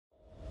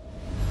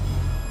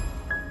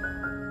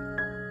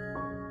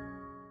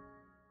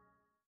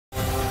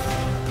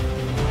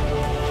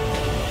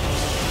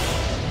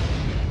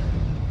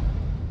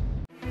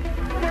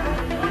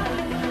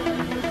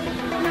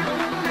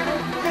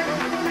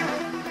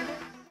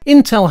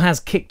Intel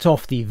has kicked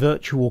off the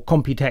virtual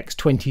Computex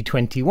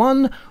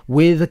 2021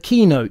 with a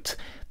keynote.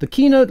 The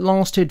keynote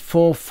lasted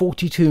for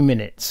 42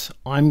 minutes.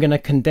 I'm going to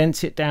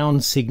condense it down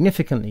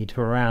significantly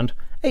to around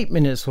 8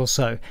 minutes or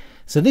so.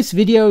 So this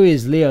video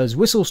is Leo's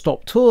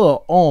whistle-stop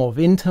tour of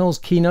Intel's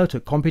keynote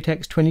at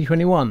Computex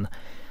 2021.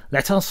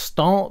 Let us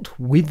start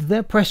with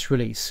their press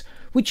release,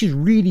 which is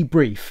really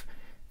brief.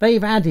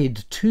 They've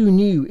added 2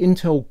 new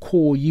Intel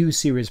Core U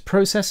series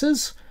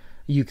processors.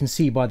 You can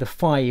see by the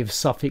 5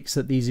 suffix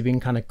that these have been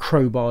kind of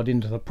crowbarred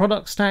into the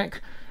product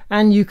stack,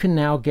 and you can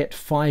now get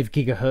 5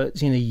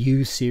 GHz in a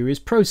U series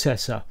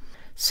processor.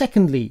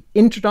 Secondly,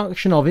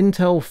 introduction of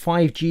Intel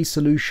 5G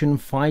Solution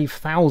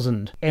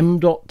 5000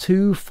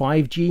 M.2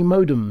 5G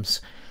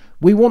modems.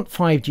 We want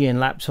 5G in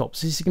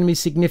laptops. This is going to be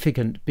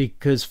significant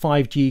because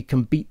 5G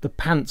can beat the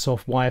pants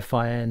off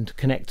Wi-Fi and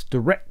connect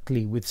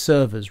directly with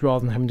servers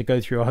rather than having to go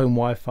through a home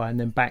Wi-Fi and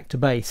then back to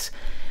base.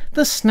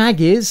 The snag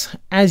is,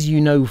 as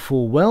you know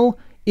full well,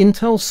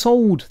 Intel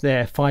sold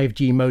their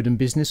 5G modem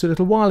business a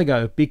little while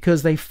ago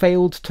because they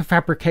failed to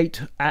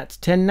fabricate at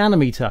 10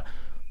 nanometer.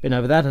 Been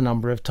over that a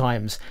number of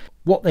times.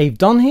 What they've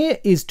done here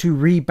is to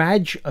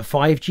rebadge a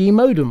 5G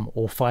modem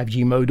or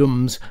 5G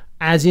modems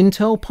as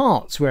Intel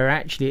parts, where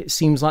actually it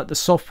seems like the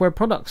software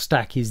product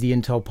stack is the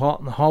Intel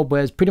part and the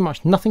hardware has pretty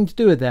much nothing to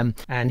do with them.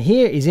 And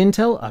here is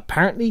Intel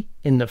apparently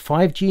in the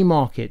 5G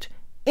market.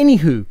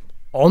 Anywho,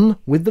 on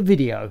with the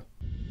video.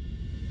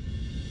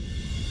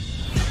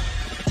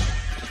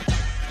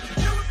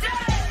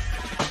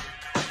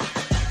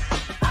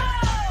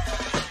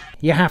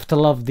 You have to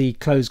love the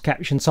closed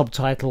caption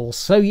subtitles.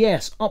 So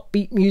yes,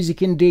 upbeat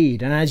music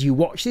indeed. And as you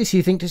watch this,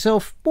 you think to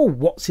yourself, well,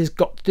 what's this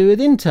got to do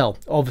with Intel?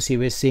 Obviously,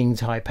 we're seeing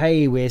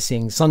Taipei, we're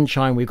seeing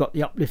sunshine, we've got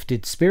the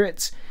uplifted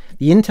spirits.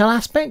 The Intel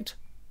aspect,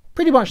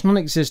 pretty much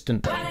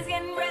non-existent.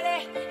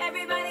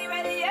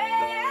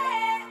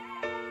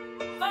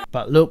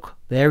 But look,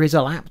 there is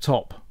a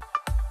laptop.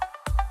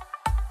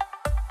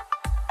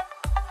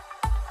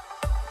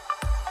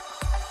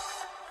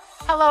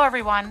 Hello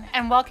everyone,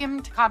 and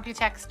welcome to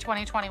Computex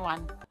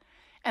 2021.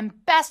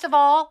 And best of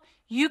all,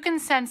 you can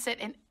sense it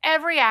in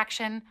every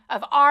action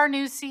of our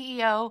new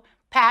CEO,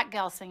 Pat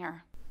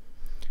Gelsinger.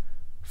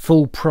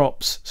 Full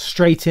props,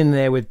 straight in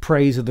there with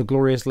praise of the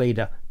glorious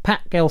leader.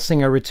 Pat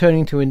Gelsinger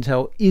returning to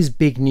Intel is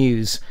big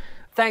news.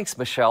 Thanks,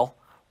 Michelle.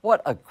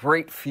 What a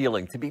great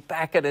feeling to be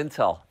back at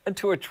Intel and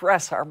to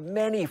address our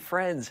many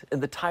friends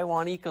in the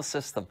Taiwan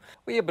ecosystem.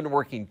 We have been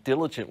working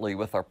diligently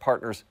with our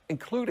partners,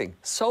 including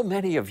so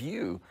many of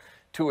you,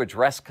 to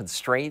address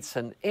constraints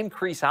and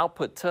increase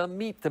output to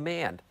meet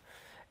demand.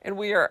 And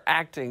we are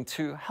acting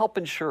to help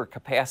ensure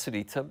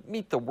capacity to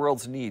meet the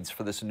world's needs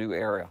for this new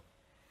era.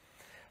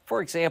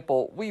 For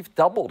example, we've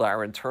doubled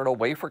our internal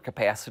wafer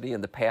capacity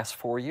in the past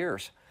 4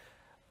 years.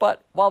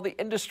 But while the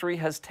industry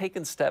has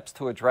taken steps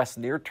to address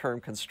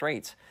near-term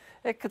constraints,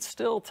 it could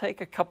still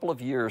take a couple of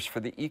years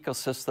for the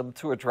ecosystem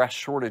to address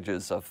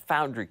shortages of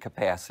foundry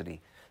capacity,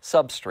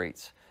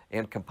 substrates,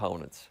 and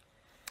components.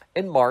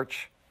 In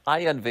March,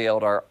 I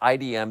unveiled our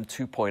IDM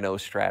 2.0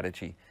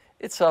 strategy.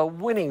 It's a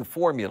winning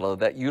formula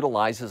that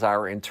utilizes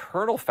our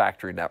internal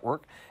factory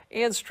network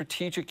and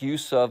strategic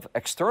use of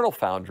external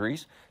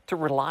foundries to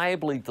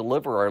reliably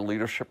deliver our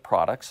leadership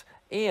products,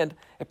 and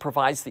it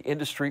provides the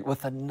industry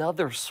with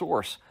another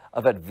source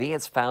of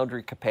advanced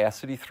foundry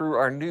capacity through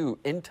our new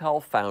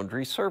Intel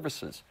Foundry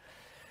Services.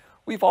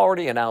 We've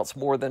already announced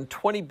more than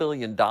 $20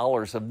 billion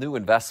of new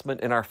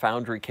investment in our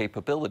foundry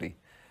capability.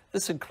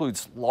 This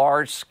includes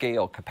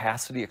large-scale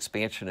capacity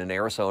expansion in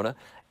Arizona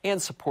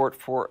and support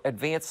for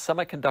advanced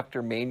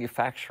semiconductor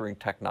manufacturing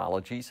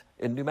technologies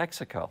in New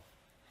Mexico.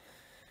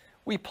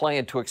 We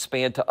plan to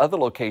expand to other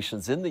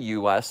locations in the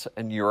U.S.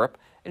 and Europe,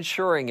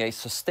 ensuring a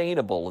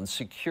sustainable and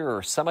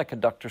secure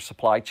semiconductor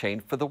supply chain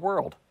for the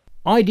world.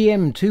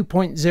 IDM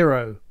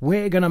 2.0.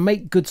 We're going to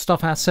make good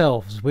stuff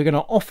ourselves. We're going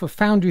to offer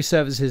foundry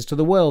services to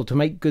the world to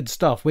make good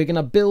stuff. We're going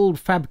to build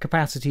fab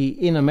capacity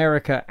in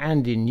America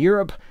and in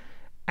Europe.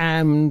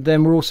 And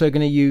then we're also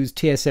going to use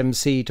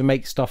TSMC to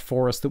make stuff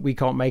for us that we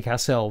can't make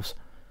ourselves.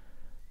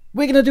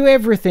 We're going to do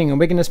everything and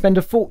we're going to spend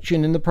a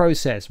fortune in the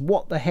process.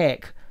 What the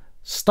heck?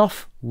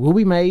 Stuff will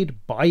be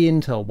made by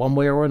Intel one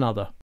way or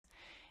another.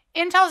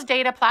 Intel's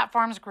Data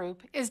Platforms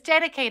Group is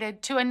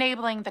dedicated to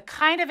enabling the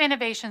kind of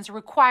innovations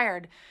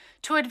required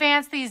to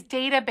advance these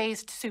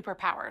data-based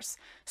superpowers.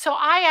 So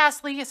I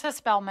asked Lisa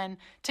Spellman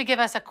to give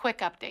us a quick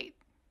update.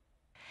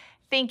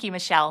 Thank you,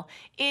 Michelle.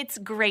 It's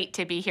great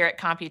to be here at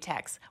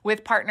Computex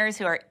with partners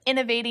who are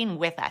innovating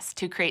with us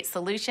to create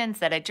solutions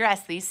that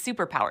address these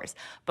superpowers,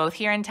 both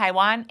here in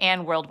Taiwan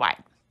and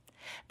worldwide.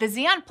 The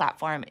Xeon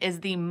platform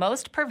is the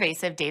most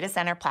pervasive data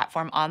center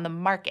platform on the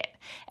market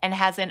and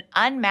has an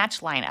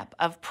unmatched lineup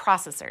of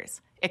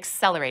processors,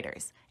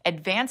 accelerators,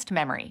 advanced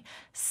memory,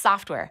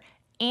 software,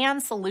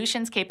 and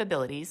solutions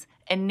capabilities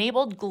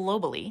enabled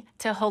globally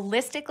to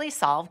holistically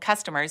solve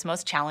customers'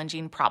 most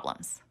challenging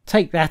problems.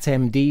 Take that,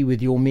 MD,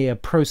 with your mere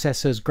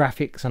processors,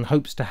 graphics, and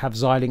hopes to have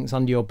Xilinx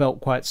under your belt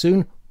quite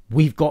soon.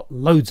 We've got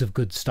loads of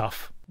good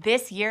stuff.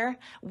 This year,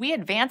 we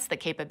advanced the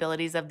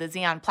capabilities of the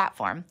Xeon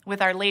platform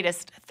with our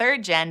latest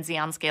 3rd Gen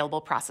Xeon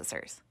Scalable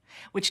processors,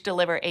 which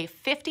deliver a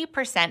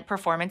 50%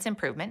 performance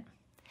improvement,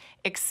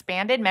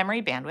 expanded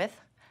memory bandwidth,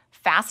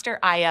 faster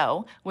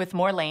I/O with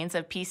more lanes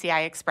of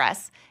PCI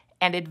Express,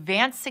 and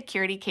advanced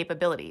security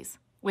capabilities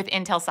with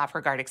Intel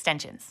Software Guard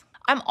extensions.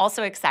 I'm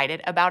also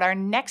excited about our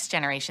next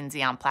generation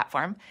Xeon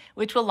platform,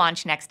 which will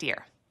launch next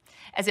year,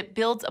 as it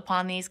builds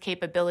upon these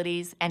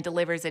capabilities and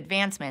delivers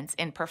advancements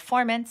in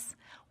performance,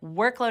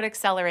 workload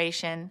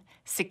acceleration,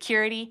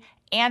 security,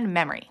 and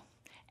memory.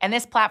 And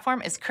this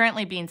platform is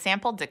currently being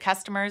sampled to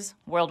customers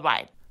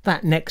worldwide.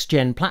 That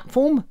next-gen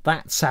platform,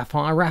 that's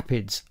Sapphire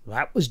Rapids.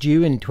 That was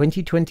due in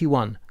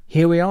 2021.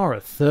 Here we are, a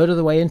third of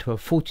the way into a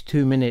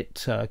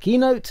 42-minute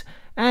keynote,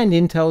 and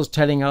Intel's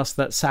telling us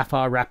that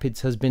Sapphire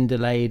Rapids has been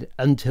delayed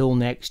until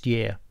next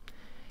year.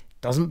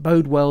 Doesn't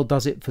bode well,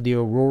 does it, for the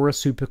Aurora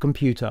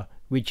supercomputer,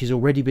 which has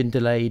already been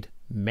delayed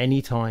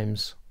many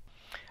times.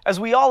 As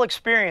we all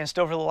experienced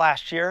over the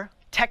last year,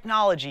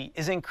 technology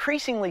is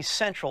increasingly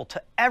central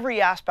to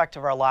every aspect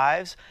of our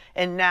lives,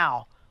 and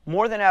now,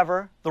 more than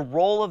ever, the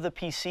role of the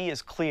PC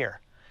is clear.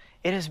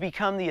 It has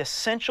become the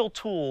essential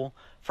tool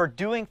for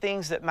doing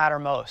things that matter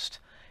most,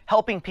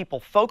 helping people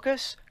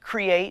focus,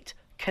 create,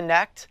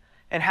 connect,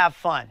 and have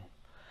fun.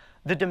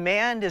 The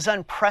demand is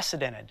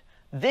unprecedented.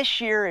 This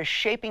year is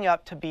shaping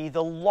up to be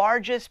the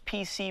largest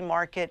PC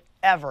market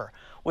ever,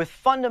 with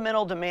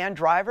fundamental demand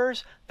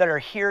drivers that are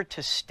here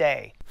to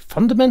stay.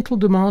 Fundamental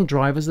demand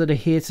drivers that are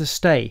here to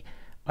stay.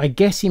 I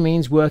guess he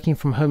means working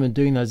from home and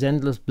doing those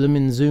endless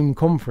blimmin' Zoom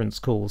conference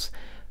calls.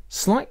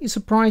 Slightly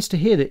surprised to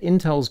hear that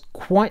Intel's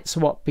quite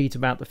so upbeat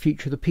about the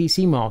future of the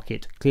PC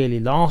market.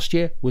 Clearly last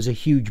year was a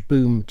huge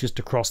boom just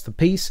across the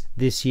piece.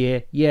 This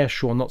year, yeah,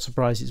 sure, not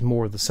surprised it's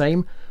more of the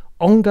same.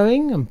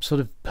 Ongoing and sort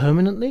of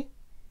permanently?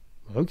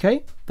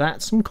 Okay,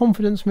 that's some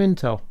confidence from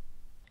Intel.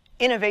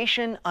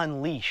 Innovation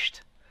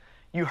unleashed.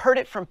 You heard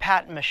it from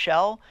Pat and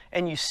Michelle,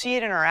 and you see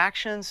it in our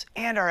actions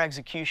and our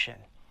execution.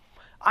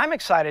 I'm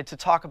excited to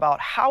talk about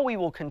how we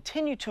will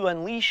continue to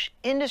unleash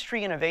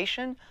industry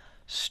innovation,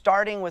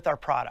 starting with our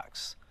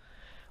products.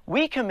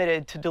 We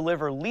committed to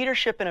deliver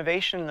leadership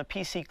innovation in the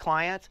PC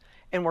client,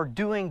 and we're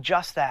doing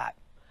just that.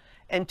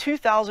 In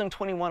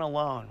 2021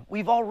 alone,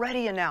 we've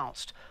already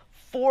announced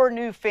 4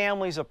 new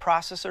families of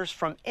processors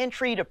from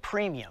entry to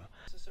premium.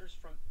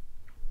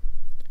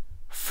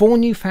 4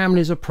 new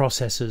families of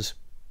processors.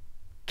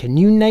 Can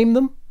you name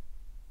them?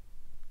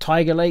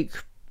 Tiger Lake,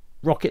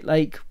 Rocket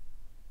Lake,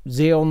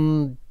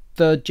 Xeon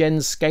 3rd Gen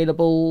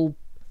Scalable.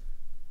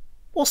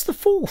 What's the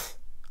 4th?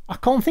 I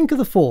can't think of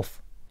the 4th.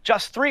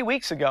 Just 3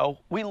 weeks ago,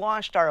 we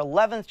launched our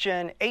 11th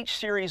Gen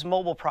H-Series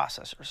mobile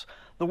processors,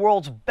 the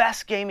world's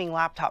best gaming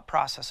laptop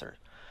processor,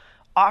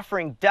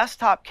 offering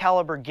desktop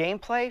caliber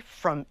gameplay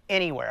from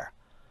anywhere.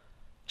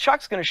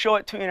 Chuck's going to show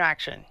it to you in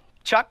action.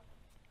 Chuck?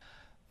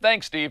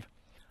 Thanks, Steve.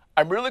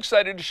 I'm really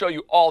excited to show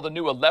you all the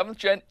new 11th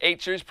Gen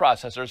H-Series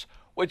processors,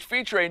 which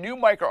feature a new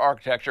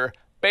microarchitecture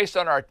based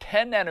on our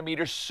 10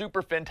 nanometer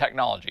SuperFin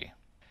technology.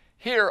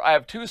 Here I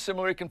have 2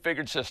 similarly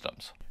configured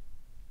systems.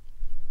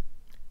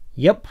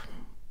 Yep,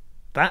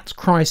 that's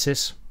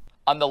Crisis.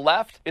 On the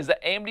left is the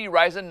AMD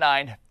Ryzen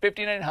 9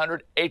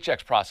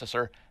 5900HX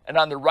processor, and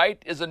on the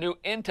right is the new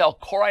Intel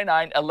Core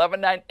i9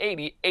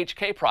 11980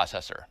 HK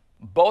processor.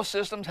 Both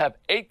systems have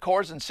 8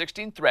 cores and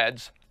 16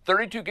 threads,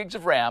 32 gigs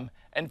of RAM,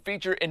 and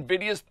feature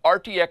NVIDIA's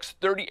RTX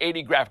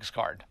 3080 graphics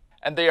card.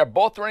 And they are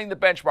both running the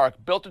benchmark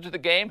built into the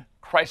game,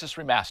 Crisis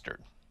Remastered.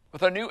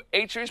 With our new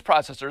H-Series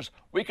processors,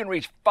 we can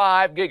reach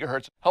 5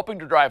 GHz, helping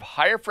to drive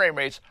higher frame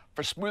rates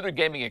for smoother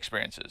gaming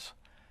experiences.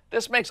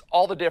 This makes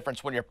all the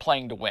difference when you're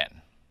playing to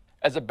win.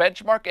 As the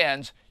benchmark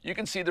ends, you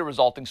can see the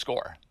resulting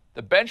score.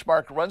 The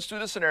benchmark runs through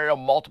the scenario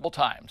multiple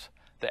times.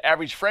 The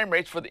average frame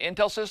rates for the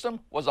Intel system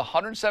was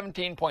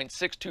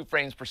 117.62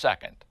 frames per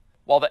second,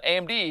 while the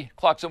AMD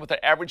clocks in with an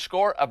average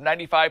score of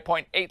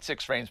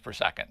 95.86 frames per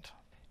second.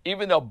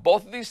 Even though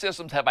both of these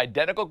systems have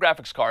identical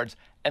graphics cards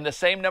and the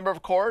same number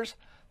of cores,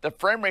 the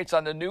frame rates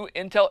on the new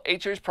Intel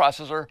H-Series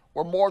processor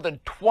were more than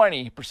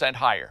 20%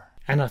 higher.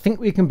 And I think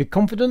we can be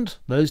confident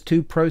those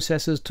 2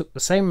 processors took the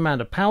same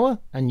amount of power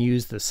and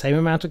used the same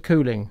amount of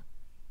cooling.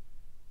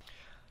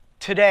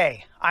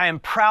 Today, I am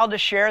proud to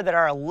share that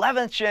our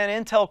 11th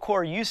Gen Intel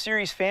Core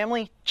U-Series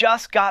family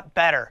just got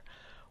better.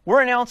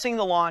 We're announcing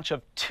the launch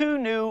of 2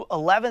 new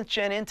 11th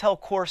Gen Intel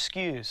Core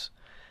SKUs.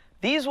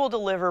 These will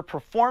deliver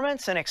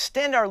performance and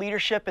extend our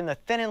leadership in the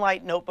thin and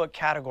light notebook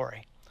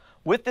category.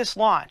 With this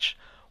launch,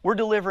 we're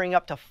delivering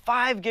up to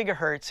 5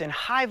 GHz in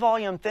high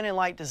volume thin and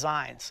light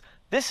designs.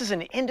 This is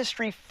an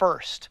industry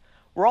first.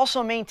 We're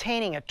also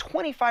maintaining a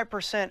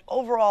 25%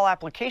 overall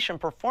application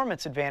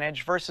performance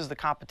advantage versus the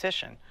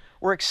competition.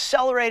 We're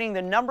accelerating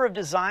the number of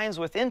designs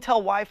with Intel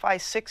Wi-Fi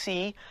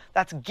 6E,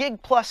 that's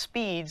gig plus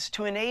speeds,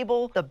 to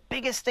enable the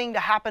biggest thing to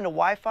happen to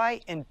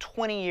Wi-Fi in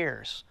 20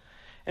 years.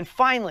 And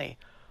finally,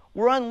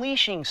 we're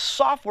unleashing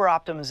software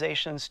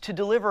optimizations to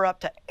deliver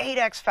up to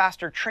 8x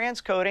faster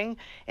transcoding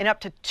and up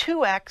to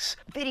 2x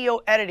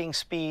video editing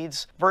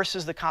speeds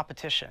versus the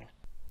competition.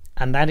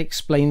 And that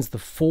explains the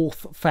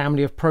fourth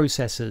family of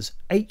processors.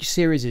 H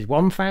series is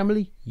one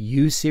family,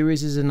 U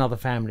series is another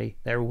family.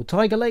 They're all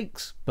Tiger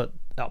Lakes, but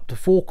up to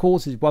 4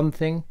 cores is one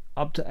thing,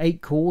 up to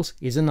 8 cores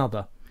is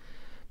another.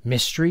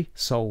 Mystery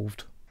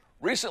solved.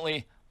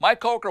 Recently, my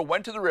coworker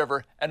went to the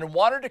river and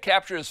wanted to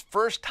capture his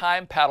first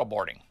time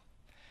paddleboarding.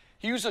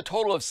 He used a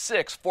total of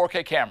 6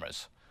 4K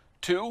cameras,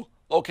 2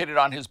 located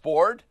on his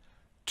board,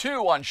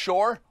 2 on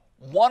shore,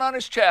 1 on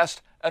his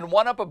chest, and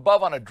 1 up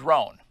above on a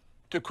drone.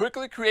 To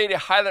quickly create a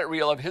highlight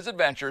reel of his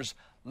adventures,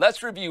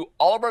 let's review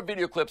all of our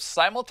video clips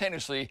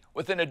simultaneously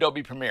within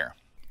Adobe Premiere.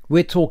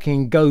 We're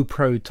talking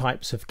GoPro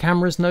types of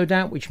cameras, no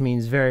doubt, which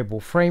means variable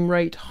frame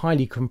rate,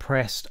 highly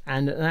compressed,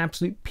 and an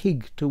absolute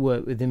pig to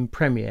work with in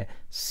Premiere.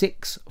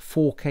 6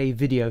 4K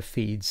video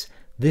feeds.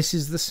 This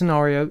is the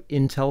scenario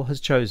Intel has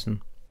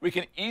chosen. We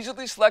can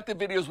easily select the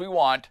videos we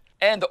want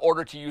and the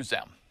order to use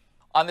them.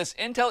 On this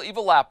Intel Eva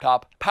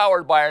laptop,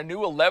 powered by our new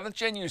 11th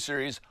Gen U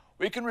series,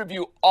 we can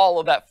review all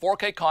of that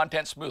 4K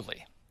content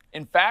smoothly.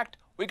 In fact,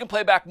 we can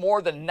play back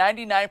more than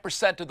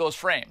 99% of those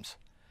frames.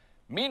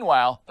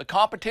 Meanwhile, the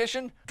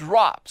competition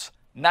drops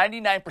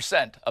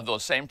 99% of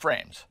those same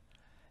frames.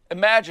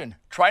 Imagine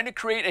trying to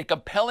create a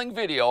compelling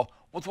video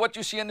with what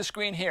you see on the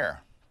screen here.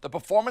 The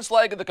performance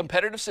lag of the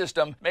competitive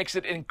system makes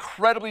it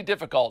incredibly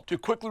difficult to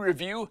quickly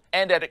review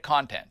and edit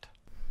content.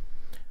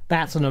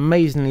 That's an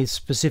amazingly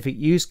specific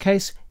use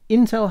case.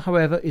 Intel,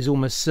 however, is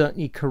almost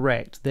certainly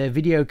correct. Their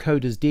video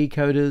coders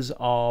decoders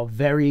are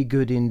very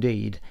good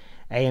indeed.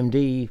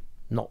 AMD,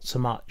 not so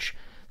much.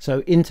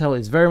 So Intel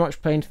is very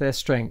much playing to their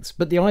strengths.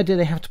 But the idea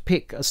they have to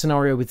pick a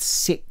scenario with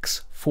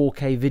 6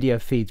 4K video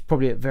feeds,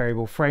 probably at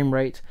variable frame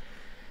rate,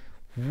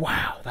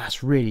 wow,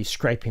 that's really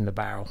scraping the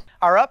barrel.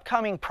 Our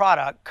upcoming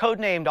product,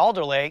 codenamed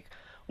Alder Lake,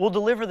 will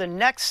deliver the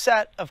next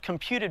set of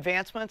compute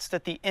advancements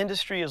that the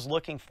industry is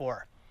looking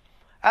for.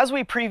 As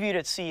we previewed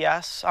at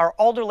CES, our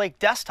Alder Lake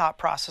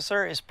desktop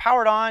processor is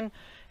powered on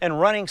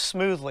and running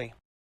smoothly.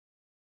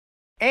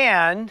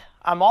 And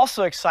I'm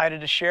also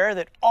excited to share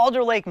that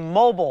Alder Lake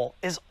Mobile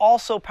is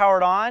also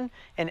powered on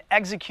and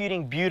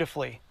executing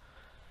beautifully.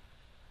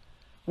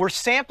 We're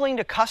sampling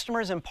to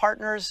customers and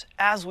partners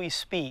as we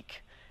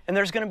speak, and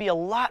there's going to be a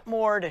lot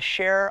more to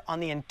share on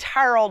the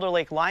entire Alder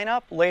Lake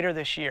lineup later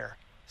this year.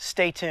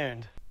 Stay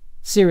tuned.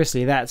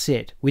 Seriously, that's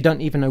it. We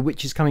don't even know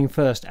which is coming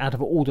first out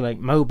of Alder Lake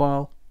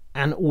Mobile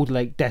and Alder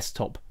Lake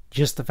Desktop,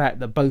 just the fact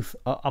that both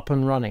are up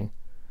and running.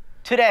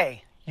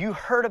 Today, you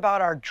heard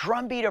about our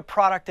drumbeat of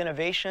product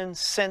innovation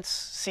since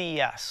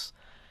CES.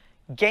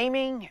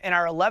 Gaming and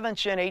our 11th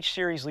Gen H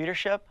series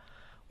leadership,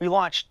 we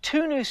launched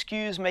 2 new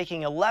SKUs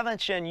making 11th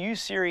Gen U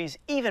series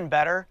even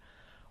better.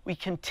 We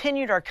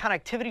continued our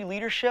connectivity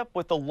leadership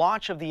with the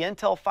launch of the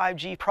Intel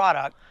 5G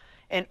product,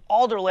 and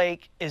Alder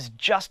Lake is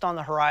just on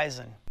the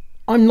horizon.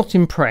 I'm not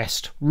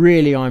impressed,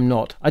 really I'm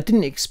not. I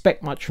didn't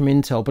expect much from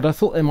Intel, but I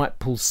thought they might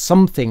pull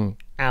something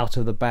out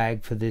of the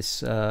bag for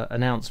this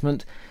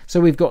announcement. So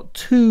we've got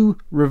 2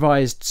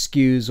 revised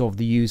SKUs of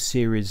the U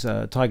series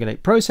Tiger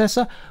Lake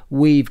processor.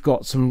 We've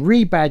got some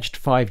rebadged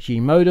 5G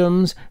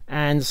modems,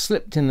 and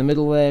slipped in the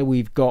middle there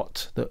we've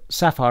got that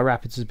Sapphire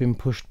Rapids has been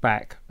pushed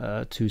back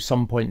to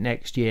some point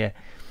next year.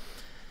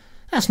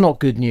 That's not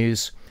good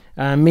news.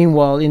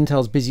 Meanwhile,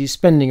 Intel's busy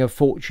spending a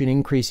fortune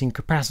increasing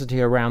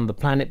capacity around the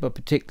planet, but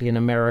particularly in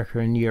America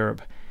and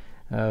Europe,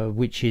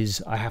 which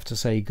is, I have to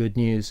say, good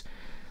news.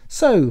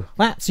 So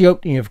that's the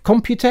opening of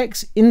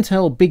Computex.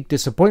 Intel, big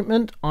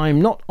disappointment.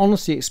 I'm not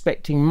honestly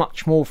expecting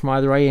much more from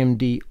either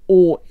AMD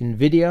or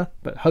Nvidia,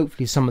 but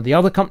hopefully some of the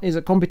other companies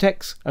at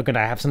Computex are going to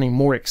have something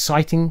more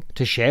exciting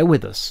to share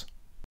with us.